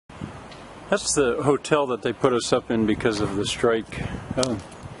That's the hotel that they put us up in because of the strike.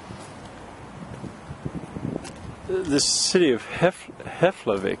 This city of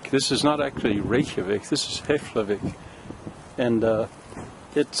Heflavik, this is not actually Reykjavik, this is Heflavik. And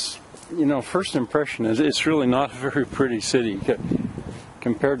it's, you know, first impression is it's really not a very pretty city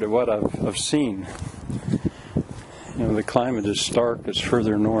compared to what I've seen. You know, the climate is stark, it's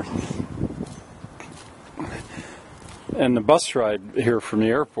further north. And the bus ride here from the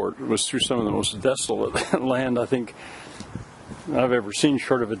airport was through some of the most desolate land I think I've ever seen,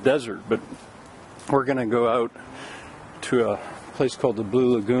 short of a desert. But we're going to go out to a place called the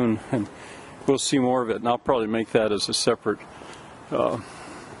Blue Lagoon, and we'll see more of it. And I'll probably make that as a separate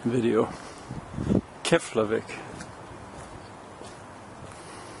video. Heflavik.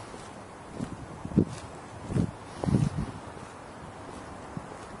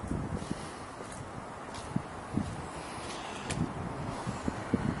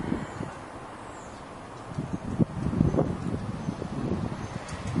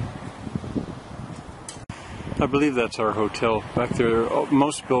 I believe that's our hotel. Back there,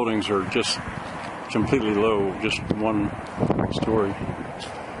 most buildings are just completely low, just one story.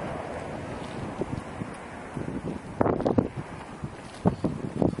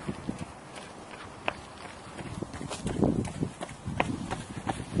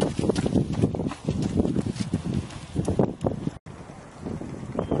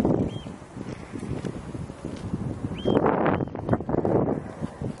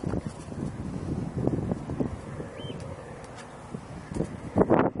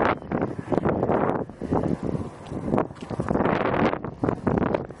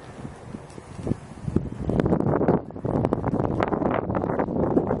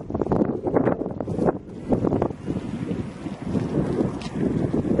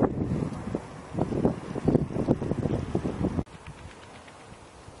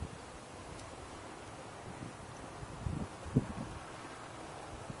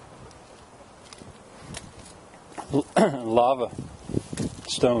 Lava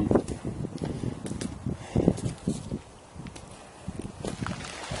stone.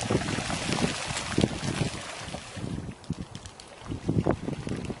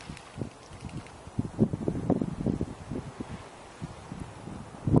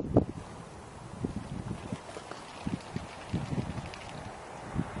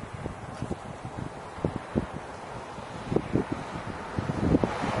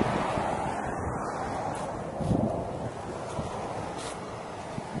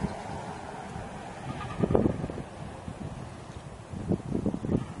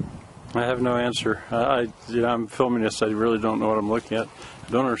 I have no answer. I'm filming this. I really don't know what I'm looking at. I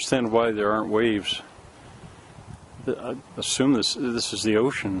don't understand why there aren't waves. I assume this is the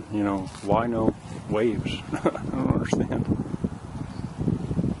ocean. You know, why no waves? I don't understand.